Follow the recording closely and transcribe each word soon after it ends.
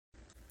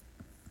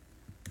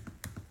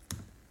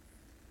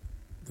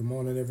Good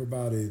morning,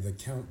 everybody. The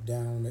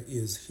countdown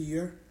is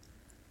here.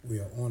 We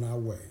are on our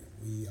way.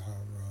 We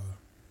are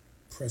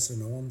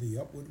pressing on the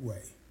upward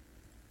way.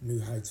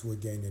 New heights we're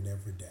gaining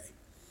every day.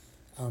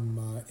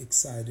 I'm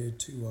excited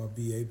to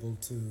be able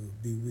to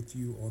be with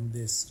you on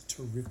this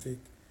terrific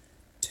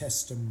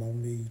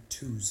Testimony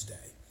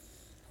Tuesday.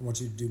 I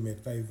want you to do me a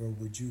favor.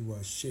 Would you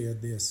share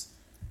this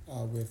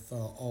with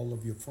all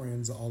of your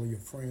friends, all of your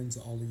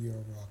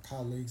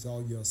colleagues,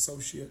 all your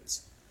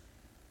associates,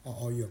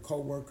 all your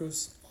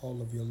co-workers, all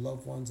of your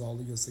loved ones, all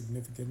of your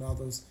significant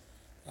others.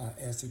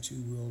 Ask that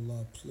you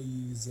will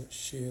please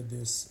share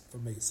this for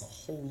me. It's a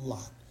whole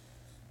lot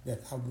that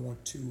I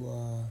want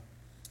to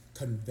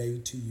convey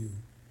to you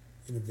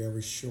in a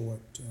very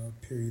short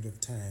period of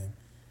time,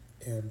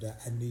 and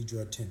I need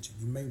your attention.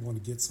 You may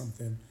want to get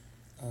something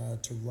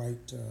to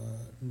write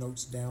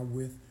notes down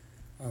with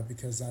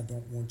because I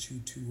don't want you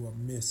to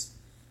miss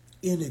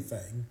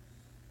anything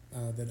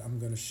that I'm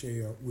going to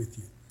share with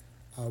you.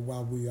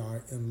 While we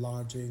are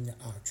enlarging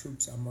our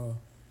troops, I'm going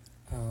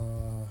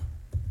to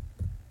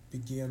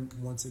begin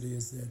once it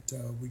is that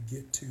we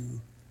get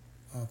to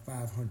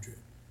 500.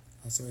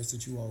 So I ask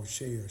that you all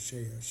share.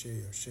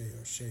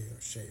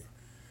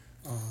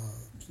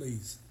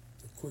 Please,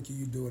 the quicker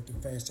you do it, the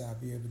faster I'll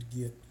be able to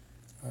get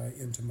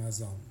into my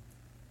zone.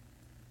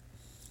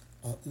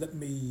 Let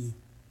me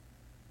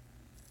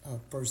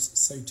first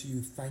say to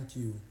you, thank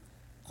you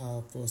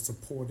for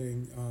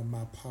supporting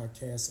my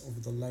podcast over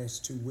the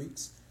last 2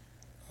 weeks.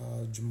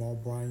 Jamal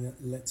Bryant,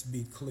 let's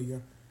be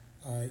clear,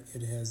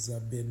 it has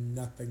been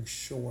nothing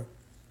short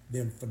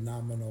than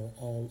phenomenal.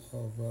 All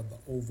of the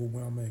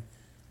overwhelming,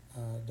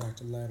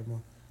 Dr.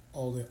 Latimer,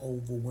 all the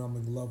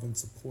overwhelming love and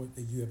support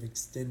that you have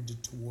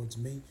extended towards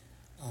me,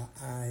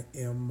 I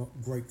am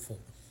grateful.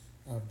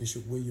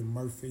 Bishop William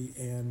Murphy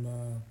and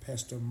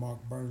Pastor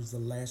Mark Burns the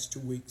last 2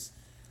 weeks.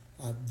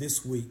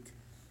 This week,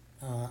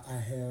 I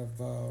have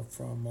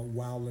from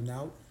Wilding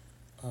Out,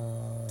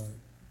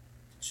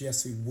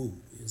 Jesse Wu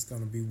is going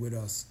to be with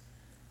us.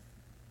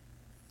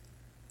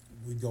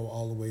 We go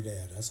all the way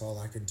there. That's all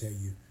I can tell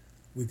you.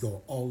 We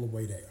go all the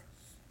way there.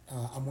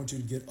 I want you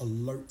to get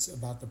alerts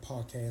about the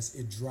podcast.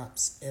 It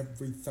drops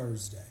every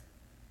Thursday.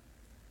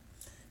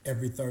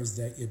 Every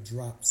Thursday it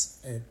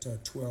drops at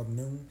 12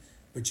 noon,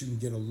 but you can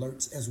get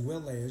alerts as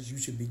well as you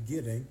should be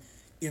getting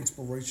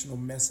inspirational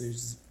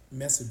messages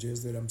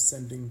that I'm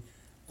sending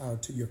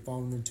to your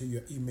phone and to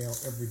your email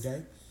every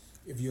day.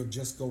 If you'll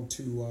just go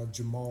to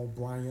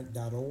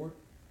jamalbryant.org.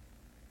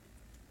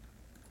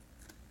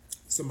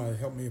 Somebody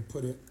help me and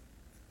put it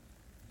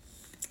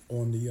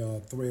on the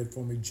thread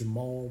for me,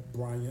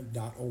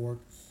 jamalbryant.org.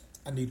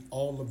 I need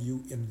all of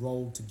you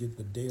enrolled to get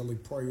the daily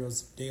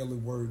prayers, daily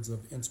words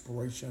of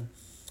inspiration,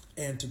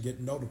 and to get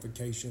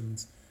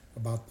notifications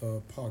about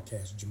the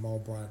podcast,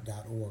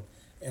 jamalbryant.org.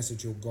 Ask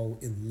that you'll go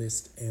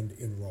enlist and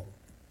enroll.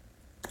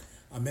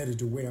 I'm headed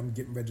to where I'm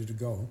getting ready to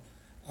go.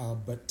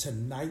 But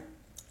tonight,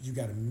 you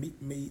got to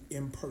meet me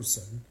in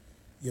person.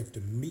 You have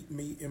to meet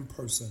me in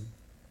person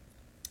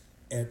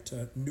at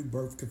New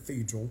Birth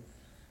Cathedral.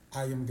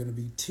 I am going to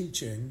be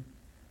teaching,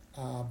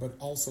 but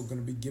also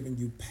going to be giving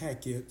you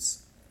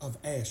packets of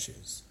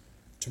ashes.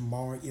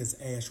 Tomorrow is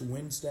Ash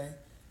Wednesday.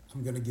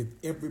 I'm going to give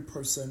every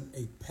person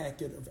a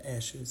packet of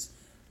ashes.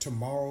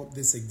 Tomorrow,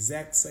 this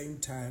exact same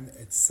time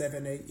at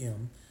 7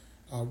 a.m.,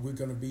 we're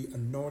going to be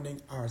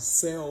anointing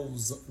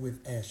ourselves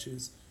with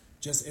ashes,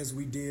 just as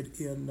we did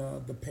in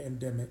the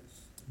pandemic.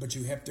 But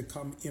you have to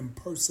come in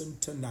person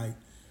tonight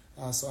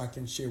so I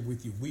can share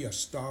with you. We are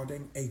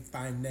starting a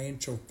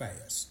financial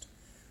fast.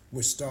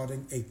 We're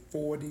starting a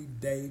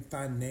 40-day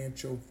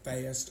financial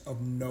fast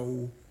of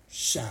no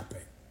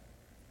shopping,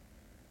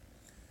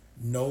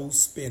 no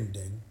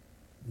spending,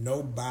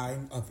 no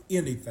buying of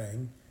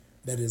anything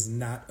that is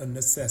not a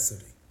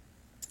necessity.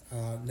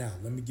 Now,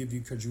 let me give you,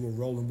 because you were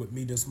rolling with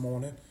me this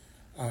morning,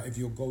 if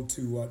you'll go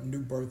to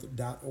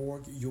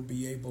newbirth.org, you'll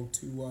be able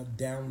to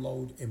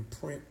download and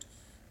print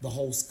the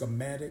whole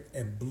schematic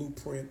and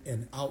blueprint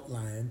and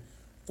outline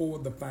for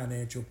the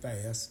financial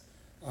fast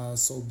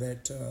so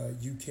that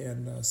you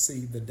can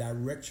see the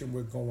direction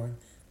we're going,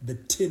 the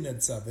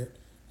tenets of it.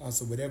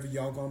 So whatever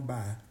y'all going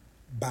to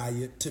buy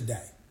it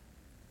today.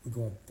 We're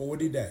going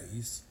 40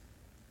 days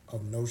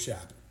of no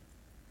shopping,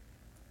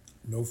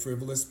 no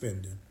frivolous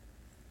spending,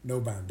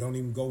 no buying. Don't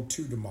even go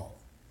to the mall.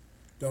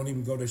 Don't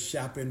even go to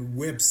shopping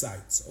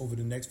websites over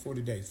the next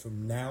 40 days.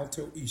 From now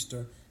till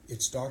Easter,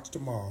 it starts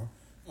tomorrow.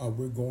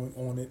 We're going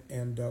on it,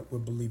 and we're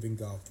believing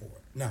God for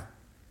it. Now,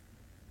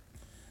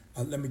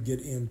 let me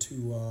get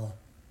into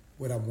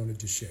what I wanted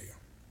to share.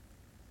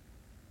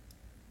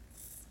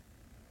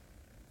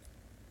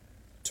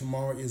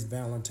 Tomorrow is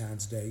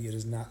Valentine's Day. It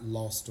is not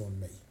lost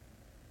on me.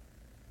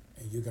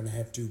 And you're going to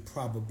have to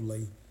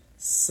probably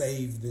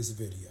save this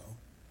video,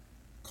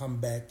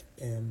 come back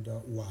and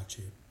watch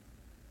it,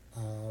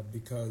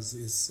 because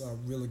it's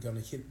really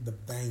going to hit the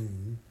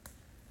vein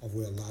of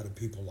where a lot of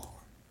people are.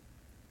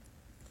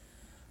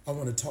 I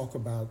want to talk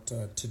about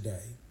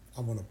today.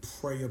 I want to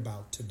pray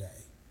about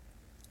today.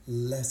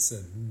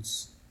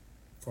 Lessons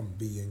from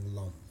being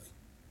lonely.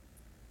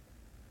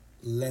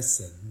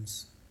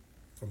 lessons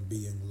from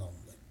being lonely.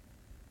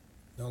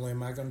 Not only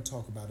am I going to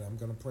talk about it, I'm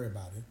going to pray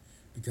about it,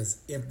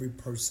 because every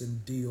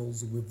person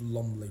deals with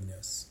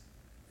loneliness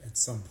at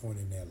some point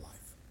in their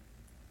life.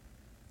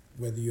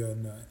 Whether you're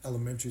in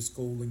elementary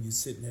school and you're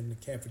sitting in the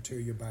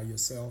cafeteria by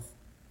yourself,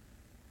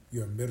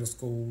 you're in middle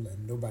school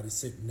and nobody's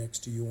sitting next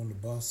to you on the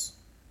bus,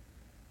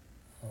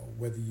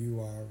 whether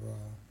you are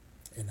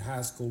in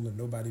high school and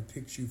nobody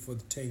picks you for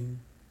the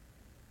team,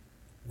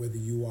 whether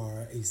you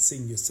are a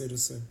senior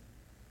citizen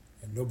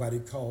and nobody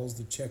calls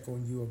to check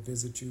on you or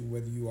visit you,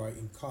 whether you are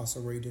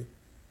incarcerated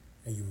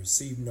and you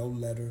receive no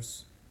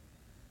letters,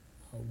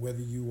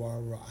 whether you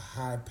are a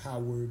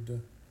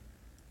high-powered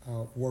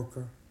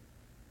worker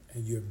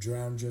and you have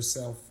drowned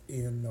yourself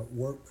in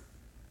work,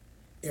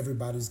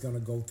 everybody's going to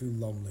go through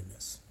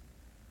loneliness.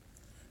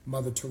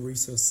 Mother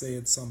Teresa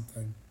said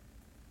something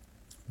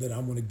that I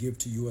want to give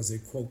to you as a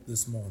quote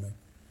this morning.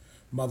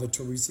 Mother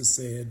Teresa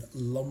said,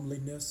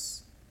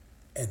 "Loneliness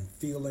and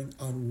feeling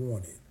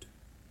unwanted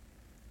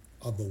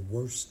are the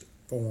worst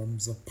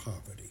forms of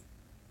poverty."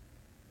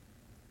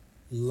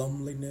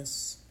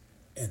 Loneliness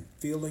and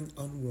feeling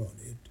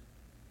unwanted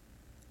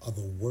are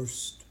the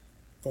worst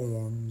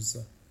forms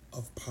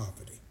of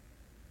poverty.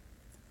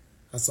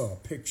 I saw a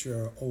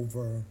picture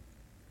over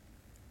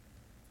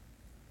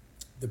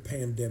the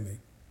pandemic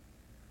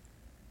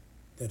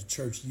that a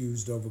church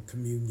used over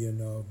communion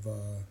of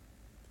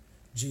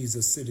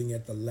Jesus sitting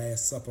at the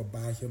Last Supper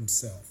by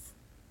himself,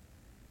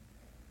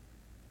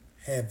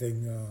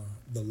 having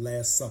the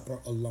Last Supper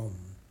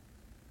alone,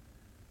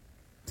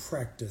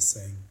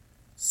 practicing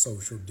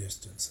social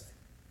distancing.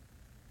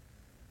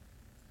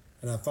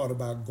 And I thought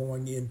about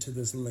going into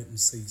this Lenten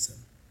season,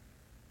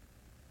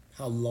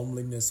 how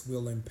loneliness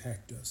will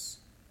impact us,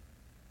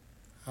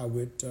 how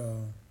it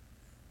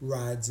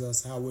rides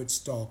us, how it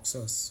stalks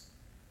us,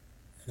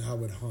 and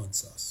how it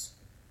haunts us.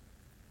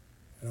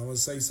 And I want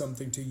to say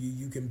something to you.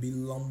 You can be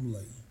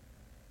lonely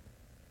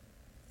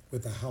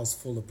with a house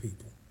full of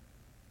people.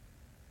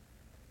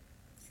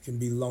 You can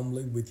be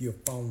lonely with your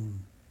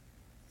phone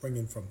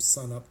ringing from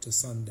sun up to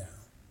sundown.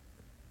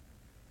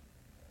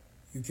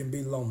 You can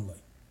be lonely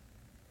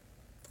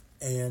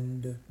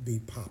and be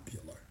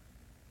popular.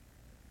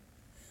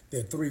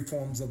 There are three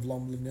forms of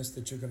loneliness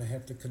that you're going to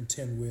have to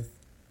contend with.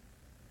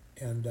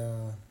 And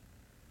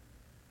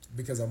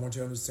because I want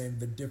you to understand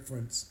the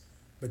difference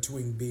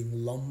between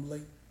being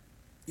lonely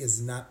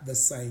is not the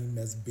same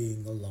as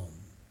being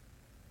alone.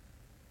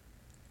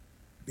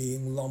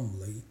 Being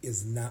lonely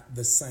is not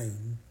the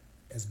same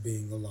as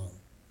being alone.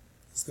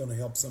 It's going to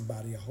help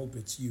somebody. I hope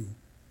it's you.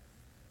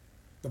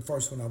 The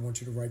first one, I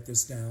want you to write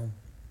this down,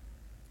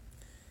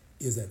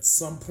 is at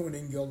some point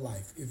in your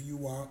life, if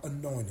you are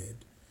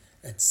anointed,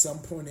 at some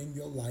point in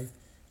your life,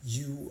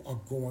 you are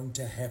going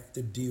to have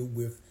to deal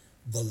with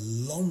the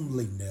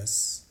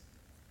loneliness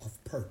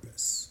of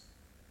purpose.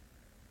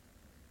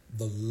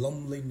 The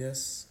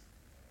loneliness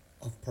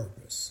of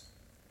purpose.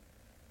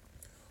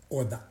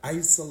 Or the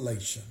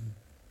isolation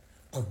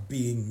of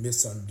being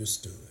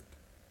misunderstood.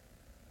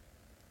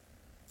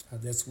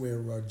 That's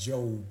where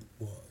Job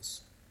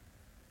was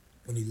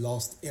when he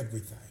lost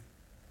everything.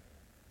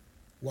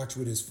 Watch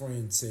what his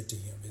friend said to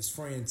him. His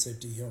friend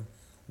said to him,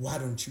 "Why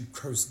don't you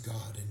curse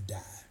God and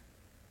die?"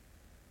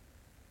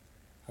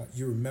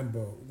 You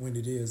remember when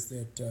it is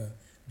that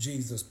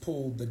Jesus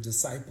pulled the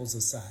disciples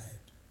aside.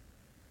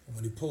 And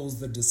when he pulls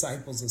the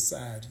disciples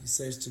aside, he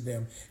says to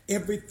them,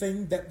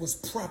 "Everything that was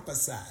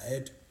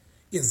prophesied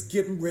is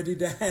getting ready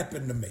to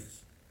happen to me."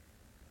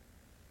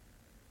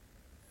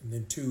 And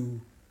then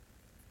two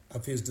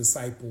of his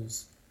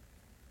disciples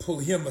pull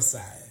him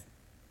aside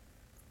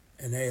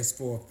and ask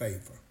for a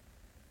favor.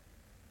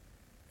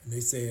 And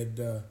they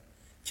said,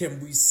 "Can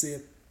we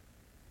sit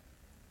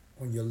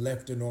on your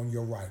left and on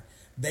your right?"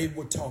 They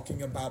were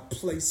talking about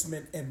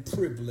placement and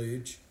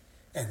privilege,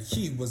 and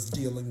he was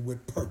dealing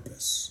with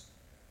purpose.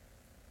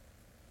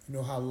 You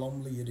know how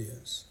lonely it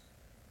is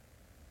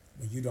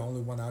when you're the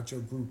only one out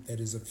your group that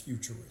is a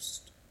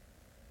futurist.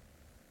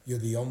 You're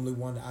the only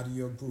one out of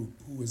your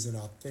group who is an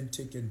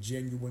authentic and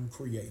genuine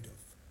creative.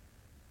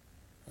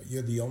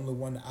 You're the only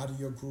one out of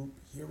your group,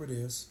 here it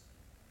is,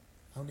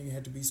 I don't even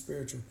have to be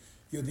spiritual.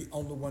 You're the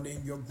only one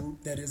in your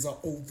group that is an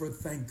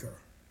overthinker.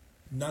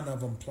 None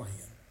of them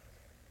plan.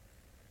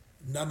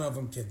 None of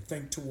them can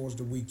think towards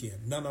the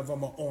weekend. None of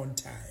them are on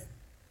time.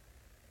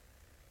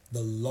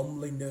 The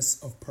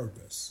loneliness of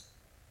purpose.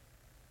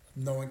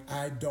 Knowing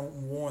I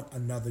don't want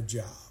another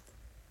job.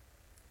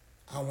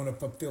 I want to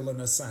fulfill an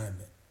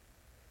assignment.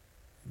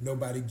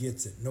 Nobody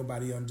gets it.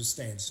 Nobody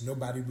understands.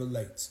 Nobody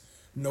relates.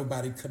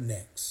 Nobody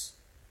connects.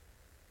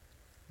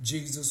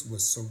 Jesus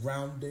was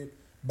surrounded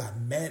by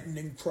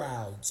maddening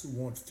crowds who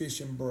want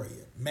fish and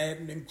bread.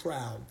 Maddening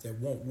crowds that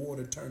want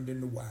water turned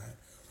into wine.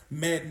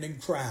 Maddening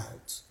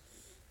crowds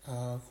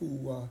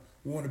who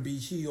want to be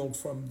healed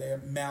from their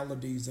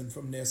maladies and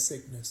from their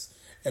sickness.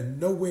 And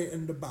nowhere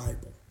in the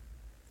Bible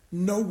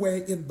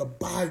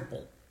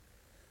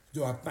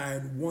do I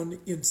find one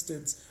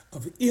instance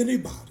of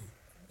anybody,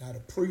 not a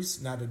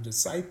priest, not a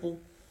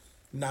disciple,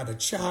 not a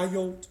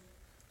child,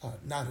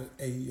 not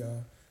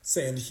a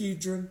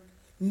Sanhedrin.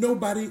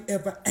 Nobody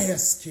ever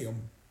asked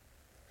him,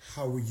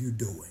 how are you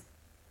doing?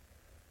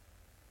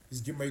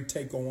 He's getting ready to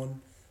take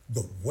on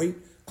the weight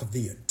of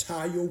the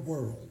entire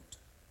world,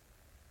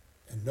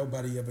 and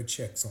nobody ever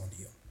checks on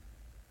him.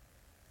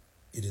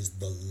 It is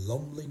the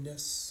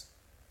loneliness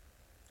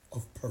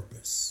of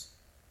purpose.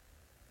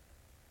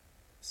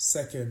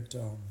 Second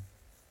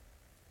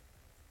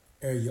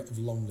area of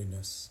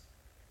loneliness,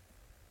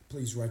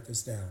 please write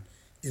this down,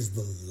 is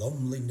the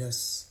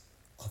loneliness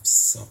of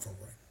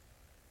suffering.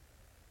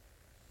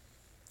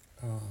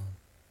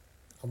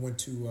 I went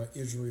to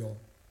Israel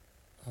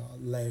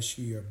last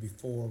year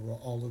before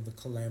all of the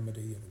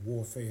calamity and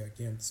warfare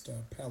against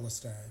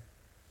Palestine.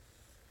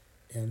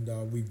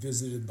 And we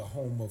visited the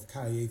home of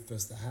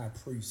Caiaphas, the high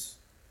priest.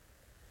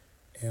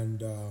 And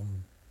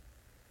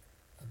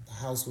the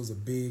house was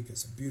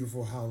it's a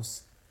beautiful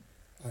house.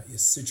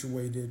 It's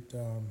situated,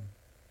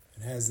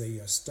 it has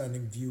a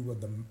stunning view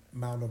of the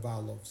Mount of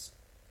Olives.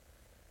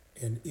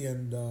 And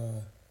in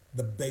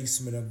the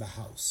basement of the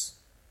house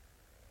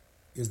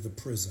is the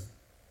prison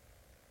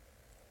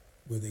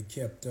where they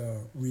kept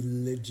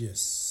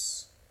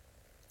religious,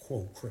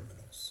 quote,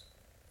 criminals.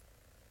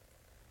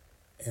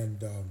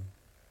 And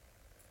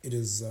it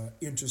is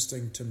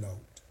interesting to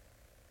note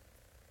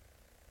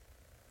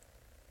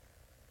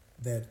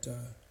that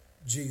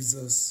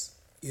Jesus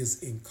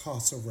is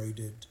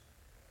incarcerated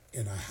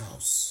in a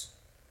house,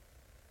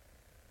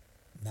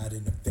 not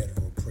in a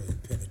federal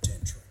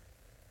penitentiary.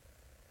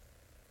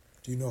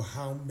 Do you know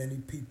how many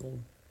people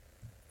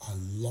are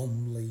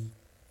lonely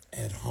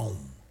at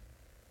home?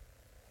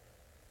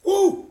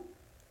 Woo!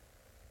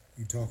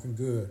 You talking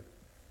good.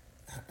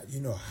 You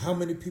know how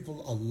many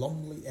people are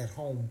lonely at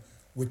home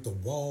with the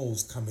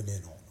walls coming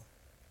in on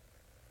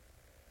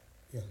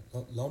them?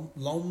 Yeah,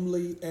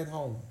 lonely at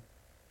home.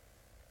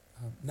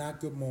 Not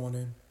good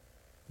morning,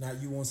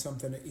 not you want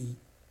something to eat,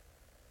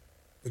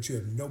 but you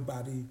have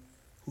nobody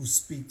who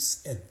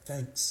speaks and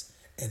thinks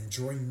and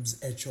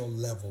dreams at your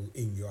level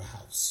in your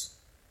house.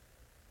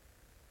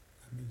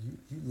 I mean,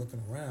 you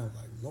looking around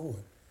like,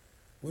 Lord,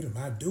 what am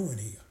I doing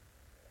here?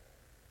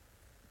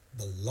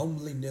 The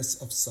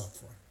loneliness of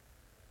suffering.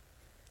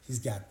 He's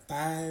got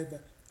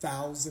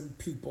 5,000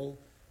 people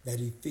that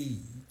he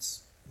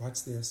feeds.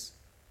 Watch this.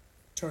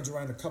 Turns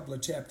around a couple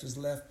of chapters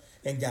left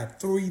and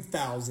got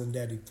 3,000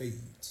 that he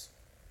feeds.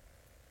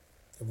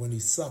 And when he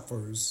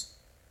suffers,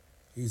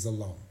 he's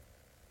alone.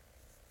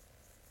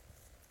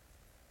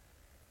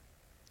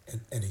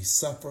 And he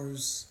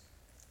suffers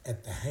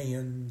at the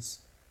hands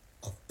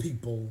of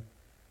people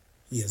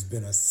he has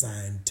been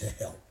assigned to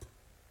help.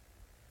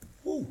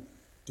 Woo.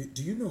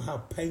 Do you know how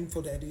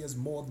painful that is?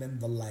 More than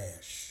the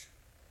lash.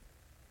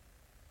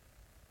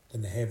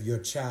 Than to have your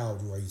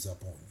child raise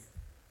up on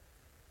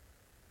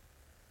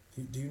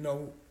you. Do you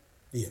know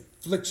the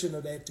affliction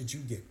of that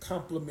you get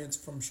compliments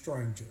from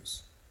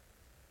strangers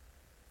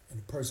and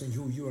the person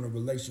who you're in a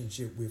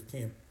relationship with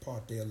can't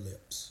part their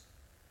lips?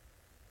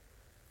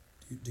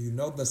 Do you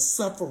know the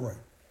suffering?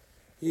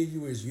 Here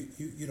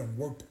you done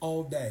worked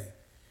all day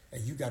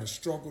and you got to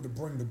struggle to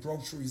bring the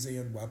groceries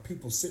in while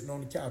people sitting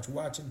on the couch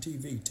watching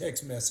TV,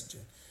 text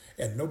messaging,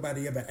 and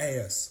nobody ever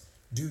asks,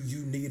 do you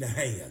need a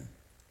hand?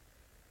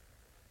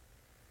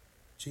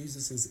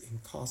 Jesus is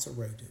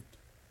incarcerated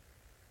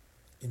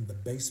in the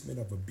basement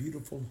of a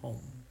beautiful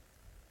home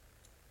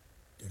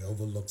that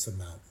overlooks a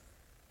mountain.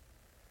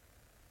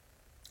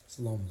 It's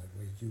lonely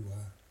where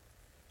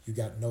you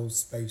got no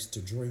space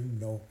to dream,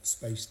 no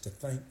space to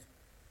think,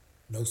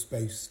 no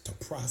space to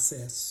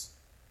process.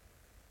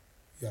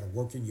 You got to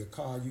work in your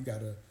car. You got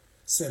to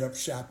set up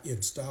shop in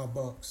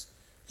Starbucks.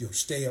 You'll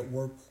stay at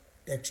work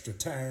extra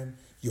time.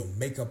 You'll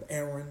make up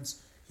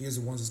errands. Here's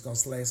the ones that's going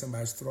to slash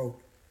somebody's throat.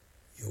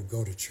 You'll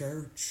go to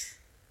church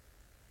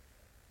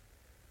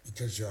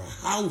because your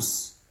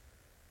house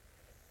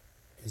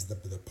is the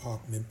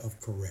Department of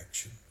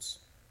Corrections.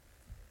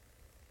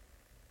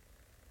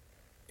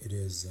 It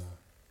is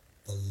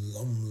the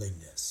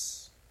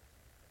loneliness.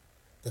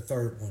 The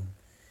third one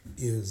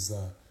is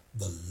the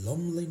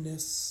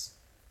loneliness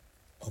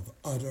of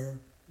utter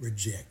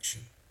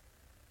rejection.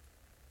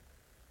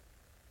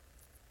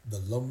 The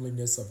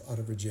loneliness of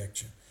utter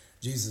rejection.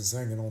 Jesus is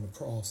hanging on the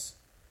cross.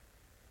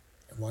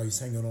 And while he's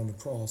hanging on the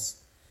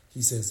cross,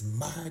 he says,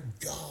 my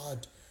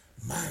God,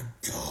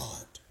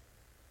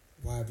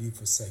 why have you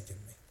forsaken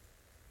me?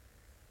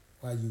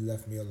 Why you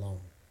left me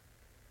alone?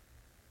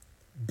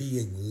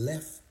 Being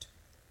left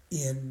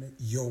in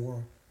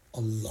your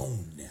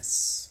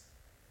aloneness.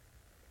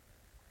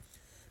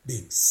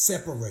 Being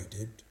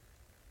separated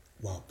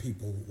while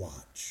people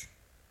watch.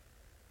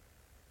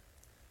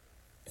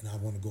 And I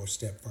want to go a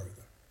step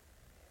further.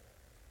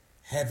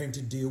 Having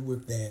to deal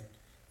with that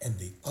and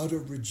the utter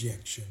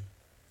rejection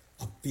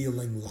of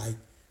feeling like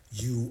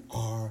you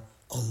are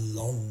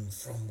alone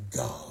from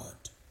God.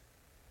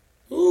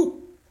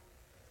 Ooh.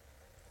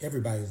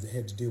 Everybody's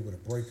had to deal with a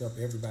breakup.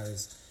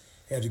 Everybody's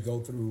had to go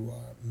through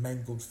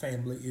mangled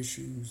family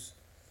issues.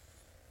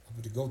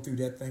 But to go through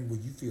that thing where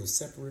you feel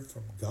separate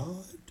from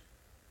God,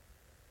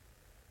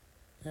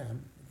 Yeah,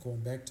 I'm going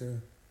back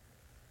to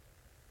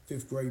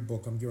fifth grade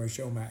book. I'm going to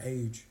show my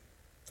age.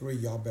 3,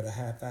 y'all better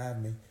high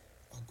five me.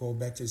 I'll go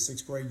back to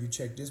 6th grade. You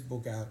check this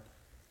book out.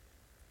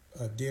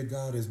 Dear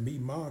God is me,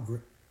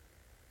 Margaret.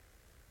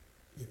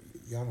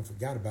 Y'all don't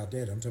forgot about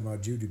that. I'm talking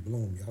about Judy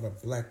Blume. Y'all done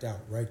blacked out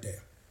right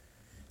there.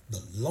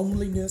 The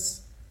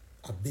loneliness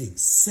of being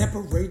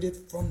separated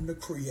from the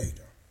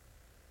Creator.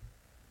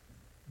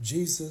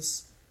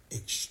 Jesus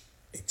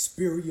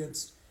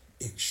experienced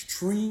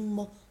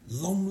extreme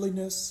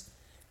loneliness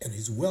and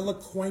is well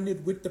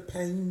acquainted with the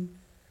pain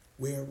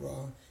where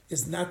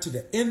it's not to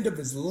the end of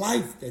his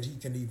life that he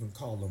can even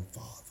call him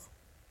Father.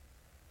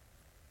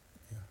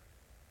 Yeah.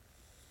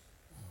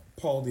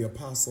 Paul the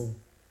Apostle,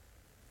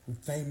 who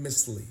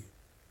famously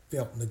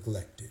felt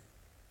neglected,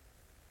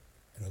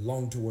 and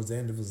along towards the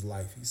end of his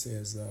life, he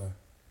says,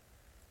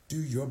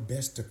 do your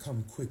best to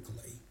come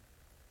quickly.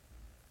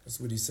 That's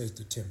what he says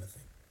to Timothy.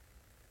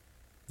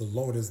 The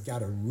Lord has got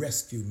to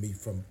rescue me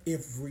from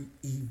every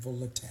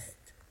evil attack.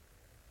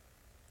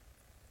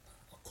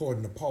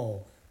 According to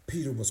Paul,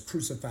 Peter was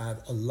crucified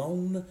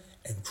alone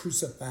and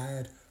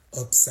crucified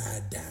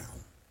upside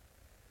down.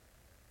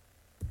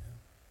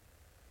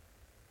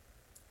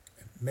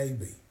 And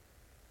maybe,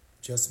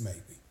 just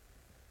maybe,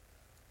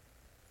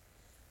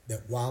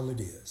 that while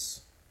it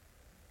is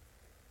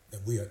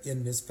that we are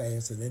in this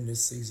fast and in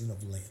this season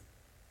of Lent,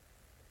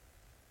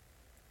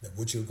 that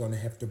what you're going to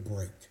have to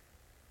break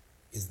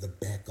is the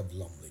back of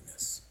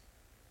loneliness.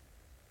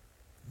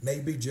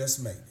 Maybe,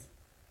 just maybe,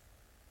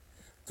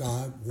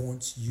 God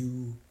wants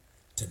you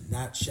to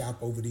not shop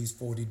over these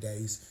 40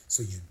 days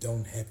so you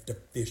don't have to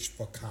fish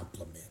for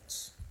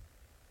compliments.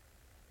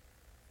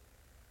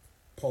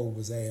 Paul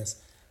was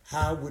asked,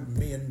 how would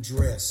men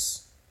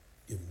dress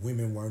if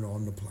women weren't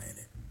on the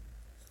planet?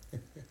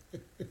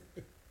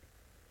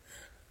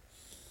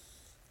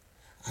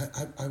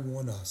 I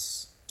want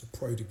us to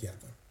pray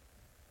together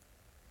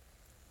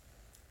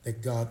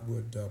that God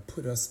would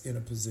put us in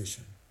a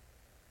position,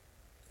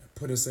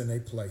 put us in a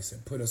place,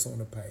 and put us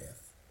on a path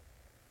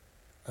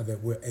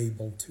that we're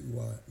able to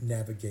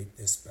navigate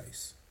this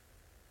space.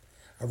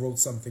 I wrote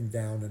something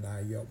down and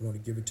I want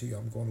to give it to you.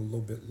 I'm going a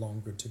little bit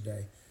longer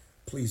today.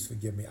 Please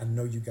forgive me. I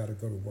know you got to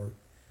go to work.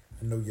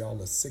 I know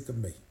y'all are sick of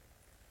me.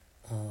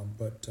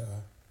 But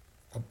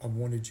I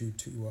wanted you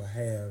to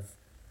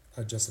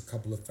have just a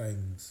couple of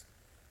things.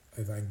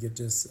 If I can get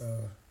this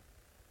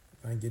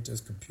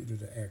computer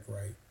to act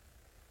right,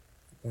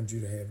 I want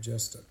you to have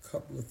just a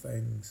couple of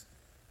things,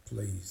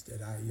 please,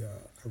 that I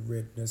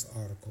read in this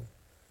article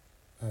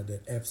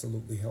that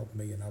absolutely helped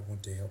me, and I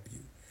want to help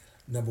you.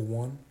 Number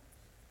one,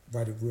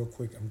 write it real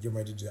quick. I'm getting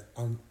ready to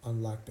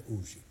unlock the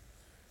Uji.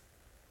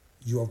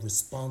 You are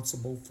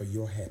responsible for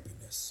your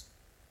happiness.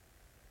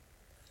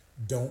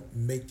 Don't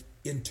make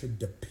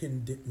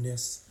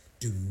interdependentness.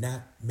 Do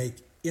not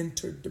make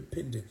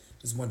interdependent.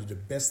 This is one of the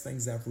best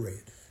things I've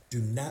read.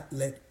 Do not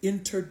let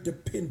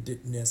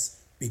interdependentness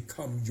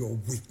become your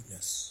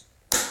weakness.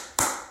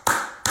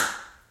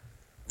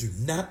 Do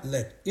not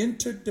let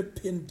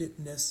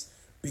interdependentness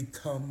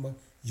become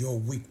your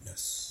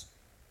weakness.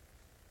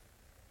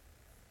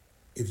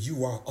 If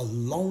you are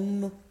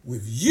alone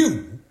with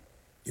you,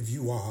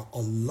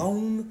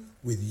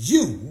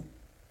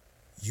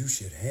 you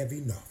should have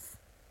enough.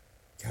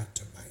 God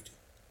Almighty.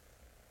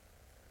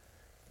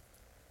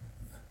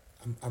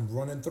 I'm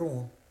running through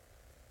them.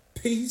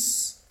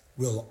 Peace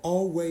will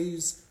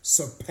always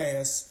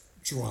surpass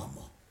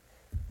drama.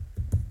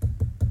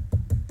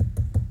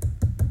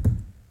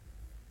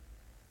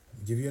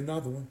 I'll give you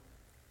another one.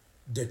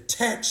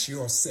 Detach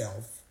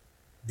yourself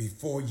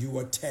before you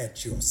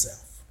attach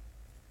yourself.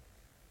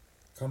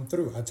 Come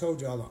through. I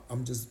told y'all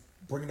I'm just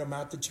bringing them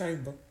out the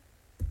chamber.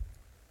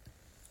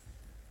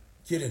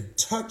 Get in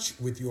touch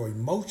with your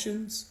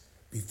emotions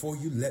before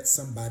you let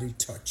somebody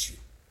touch you.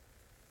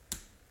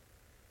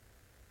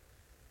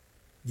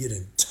 Get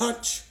in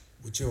touch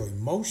with your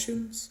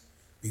emotions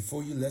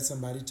before you let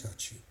somebody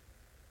touch you.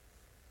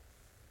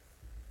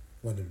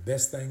 One of the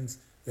best things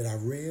that I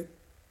read,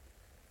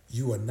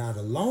 you are not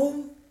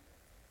alone.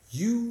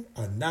 You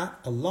are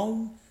not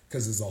alone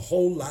because there's a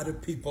whole lot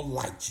of people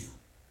like you.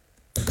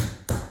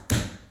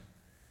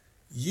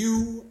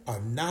 You are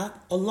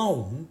not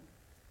alone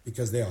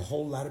because there are a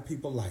whole lot of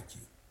people like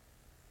you.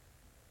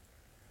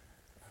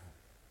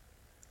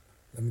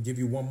 Let me give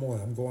you one more.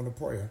 I'm going to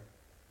prayer.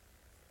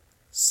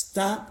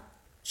 Stop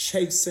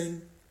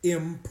chasing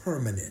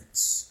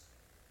impermanence.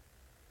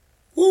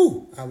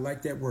 Woo, I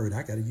like that word.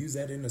 I got to use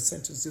that in a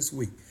sentence this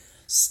week.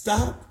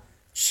 Stop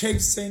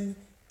chasing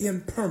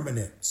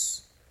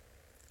impermanence.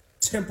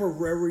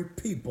 Temporary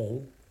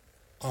people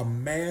are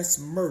mass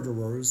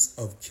murderers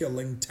of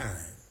killing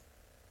time.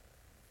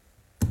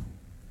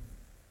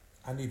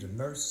 I need a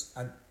nurse.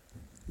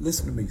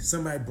 Listen to me.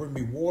 Somebody bring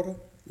me water.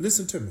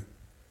 Listen to me.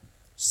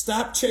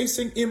 Stop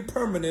chasing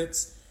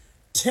impermanence.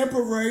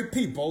 Temporary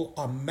people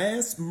are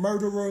mass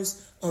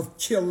murderers of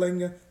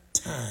killing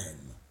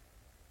time.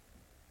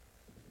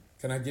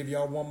 Can I give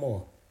y'all one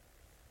more?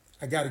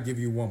 I got to give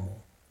you one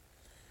more.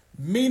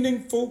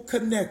 Meaningful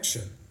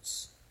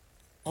connections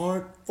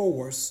aren't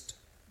forced,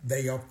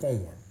 they are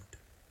formed.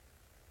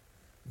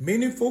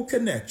 Meaningful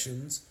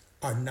connections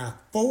are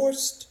not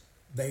forced,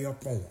 they are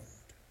formed.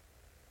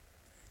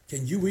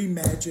 Can you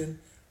imagine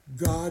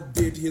God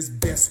did his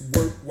best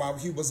work while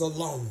he was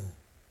alone?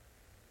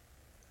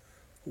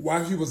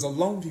 While he was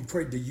alone, he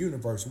created the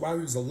universe. While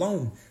he was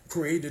alone,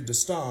 created the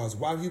stars.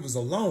 While he was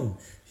alone,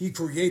 he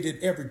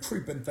created every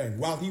creeping thing.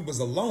 While he was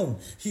alone,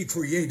 he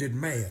created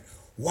man.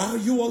 While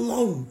you're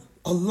alone,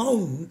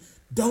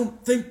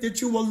 don't think that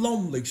you are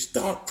lonely.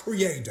 Start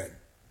creating.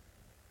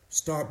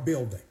 Start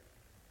building.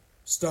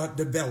 Start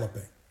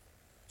developing.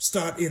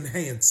 Start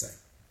enhancing.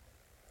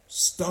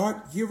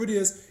 Start, here it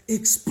is,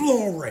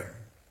 exploring.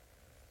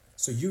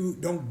 So you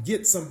don't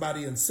get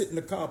somebody and sit in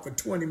the car for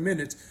 20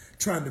 minutes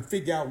trying to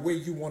figure out where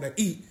you want to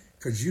eat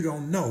because you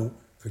don't know,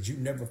 because you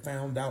never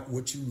found out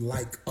what you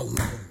like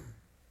alone.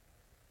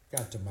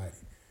 God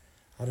Almighty.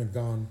 I done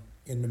gone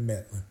into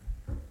meddling.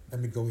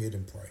 Let me go ahead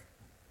and pray.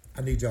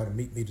 I need y'all to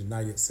meet me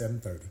tonight at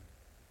 7:30.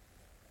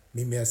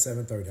 Meet me at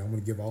 7:30. I'm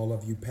going to give all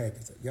of you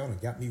packets. Y'all done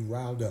got me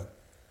riled up.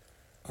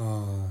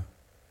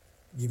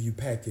 Give you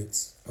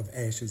packets of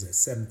ashes at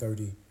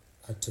 7:30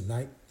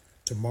 tonight.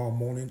 Tomorrow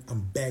morning,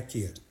 I'm back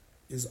here.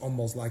 It's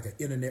almost like an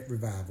internet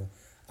revival.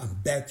 I'm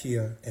back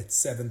here at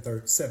 7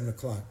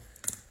 o'clock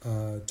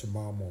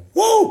tomorrow morning.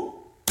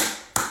 Woo!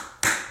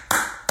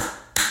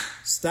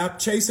 Stop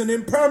chasing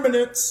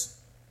impermanence,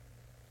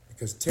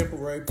 because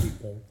temporary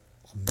people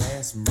are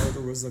mass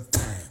murderers of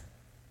time.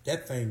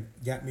 That thing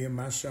got me in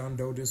my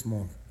shondo this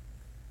morning.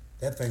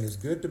 That thing is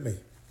good to me.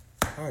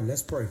 All right,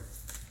 let's pray.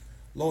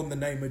 Lord, in the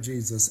name of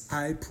Jesus,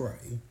 I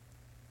pray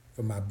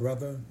for my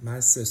brother, my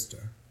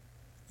sister,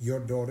 your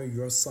daughter,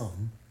 your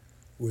son,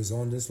 who is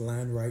on this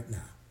line right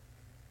now.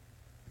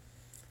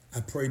 I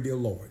pray, dear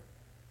Lord,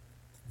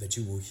 that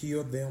you will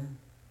heal them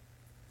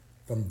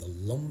from the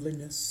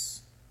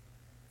loneliness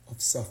of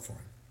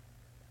suffering,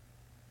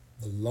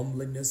 the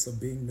loneliness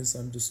of being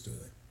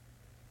misunderstood.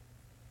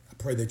 I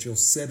pray that you'll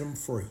set them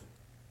free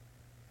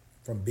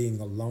from being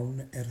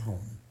alone at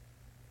home.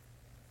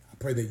 I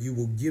pray that you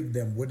will give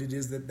them what it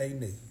is that they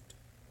need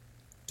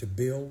to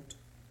build,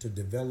 to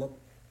develop,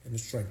 and to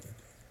strengthen.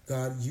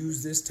 God,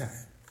 use this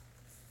time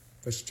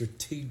for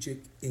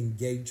strategic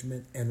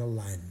engagement and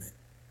alignment.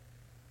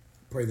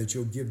 I pray that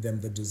you'll give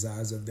them the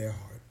desires of their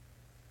heart.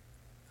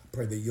 I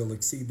pray that you'll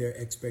exceed their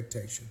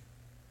expectation.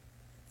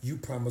 You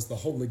promised the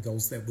Holy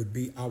Ghost that would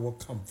be our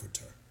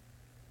comforter.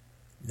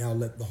 Now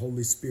let the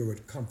Holy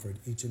Spirit comfort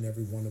each and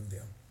every one of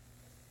them.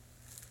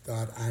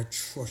 God, I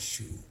trust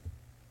you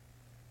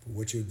for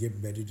what you're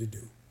getting ready to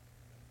do.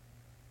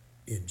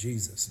 In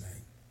Jesus'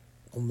 name.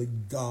 Only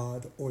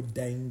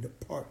God-ordained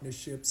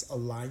partnerships,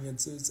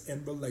 alliances,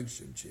 and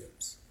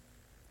relationships.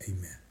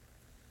 Amen.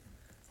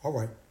 All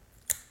right.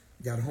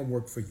 Got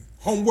homework for you.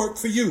 Homework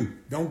for you.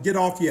 Don't get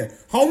off yet.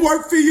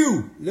 Homework for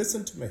you.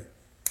 Listen to me.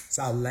 It's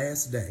our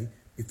last day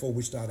before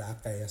we start our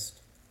fast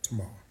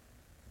tomorrow.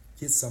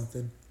 Get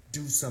something.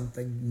 Do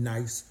something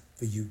nice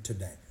for you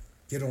today.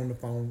 Get on the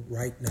phone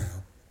right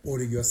now.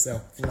 Order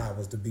yourself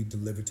flowers to be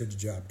delivered to the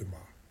job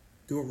tomorrow.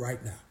 Do it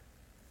right now.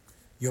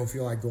 You don't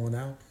feel like going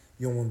out?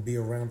 You don't want to be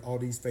around all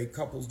these fake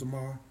couples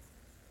tomorrow?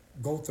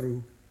 Go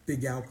through,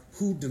 figure out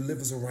who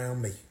delivers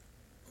around me.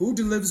 Who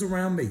delivers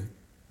around me?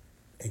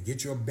 And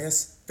get your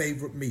best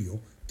favorite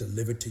meal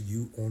delivered to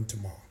you on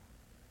tomorrow.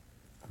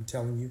 I'm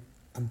telling you,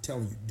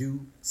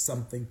 do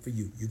something for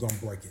you. You're going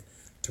to break it.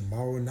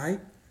 Tomorrow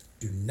night,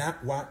 do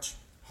not watch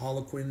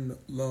Harlequin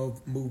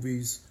love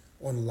movies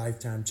on the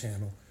Lifetime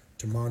channel.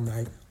 Tomorrow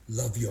night,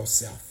 love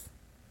yourself.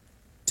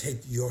 Take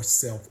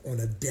yourself on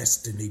a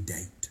destiny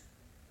date.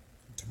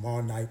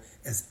 Tomorrow night,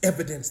 as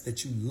evidence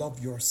that you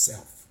love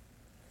yourself,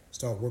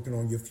 start working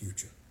on your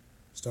future.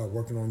 Start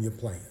working on your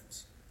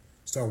plans.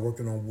 Start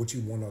working on what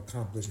you want to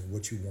accomplish and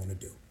what you want to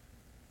do.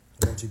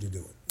 I want you to do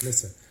it.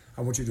 Listen,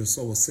 I want you to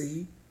sow a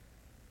seed.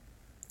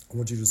 I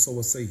want you to sow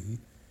a seed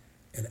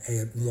and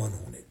add 1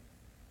 on it.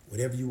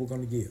 Whatever you were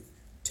going to give.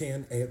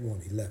 10, add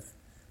 1, 11.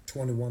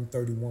 21,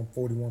 31,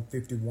 41,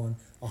 51,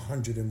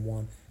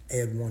 101,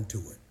 add 1 to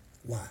it.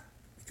 Why?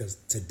 Because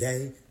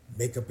today,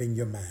 make up in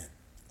your mind,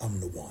 I'm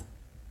the one.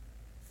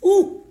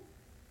 Ooh!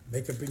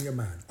 Make up in your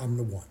mind, I'm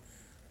the one.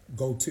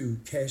 Go to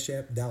Cash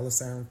App,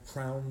 $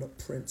 Crown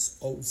Prince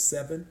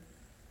 07,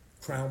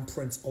 Crown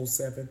Prince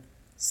 07,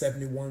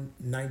 71,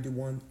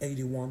 91,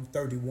 81,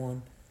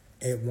 31,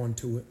 add 1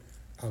 to it.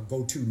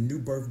 Go to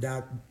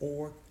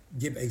newbirth.org,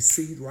 give a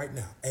seed right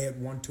now,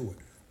 add 1 to it.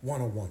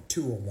 101,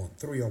 201,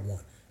 301,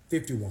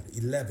 51,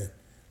 11,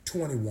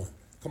 21,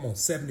 come on,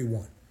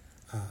 71.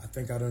 I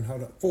think I done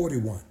heard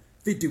 41,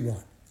 51.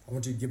 I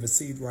want you to give a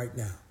seed right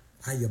now.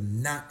 I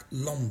am not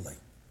lonely.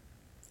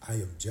 I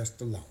am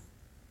just alone.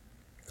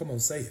 Come on,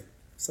 say it.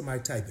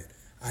 Somebody type it.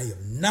 I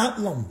am not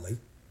lonely.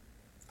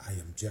 I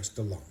am just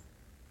alone.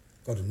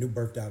 Go to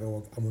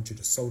newbirth.org. I want you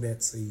to sow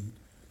that seed.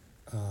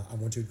 I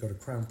want you to go to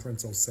Crown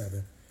Prince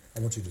 07. I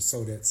want you to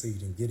sow that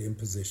seed and get in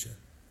position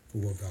for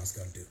what God's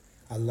going to do.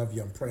 I love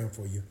you. I'm praying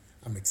for you.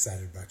 I'm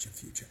excited about your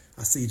future.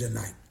 I'll see you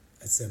tonight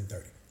at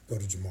 7:30. Go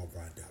to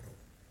JamalBryant.org.